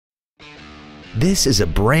This is a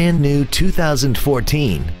brand new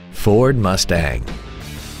 2014 Ford Mustang.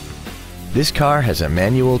 This car has a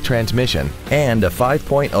manual transmission and a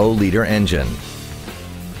 5.0-liter engine.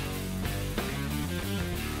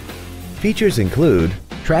 Features include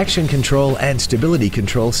traction control and stability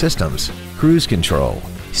control systems, cruise control,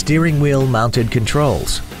 steering wheel mounted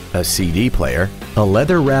controls, a CD player, a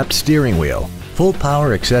leather-wrapped steering wheel, full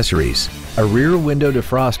power accessories, a rear window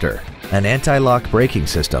defroster, an anti-lock braking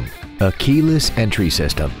system, a keyless entry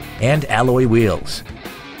system, and alloy wheels.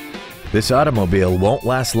 This automobile won't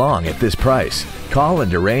last long at this price. Call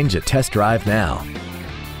and arrange a test drive now.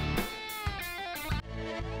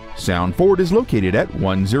 Sound Ford is located at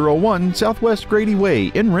 101 Southwest Grady Way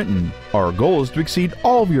in Renton. Our goal is to exceed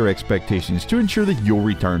all of your expectations to ensure that you'll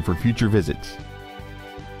return for future visits.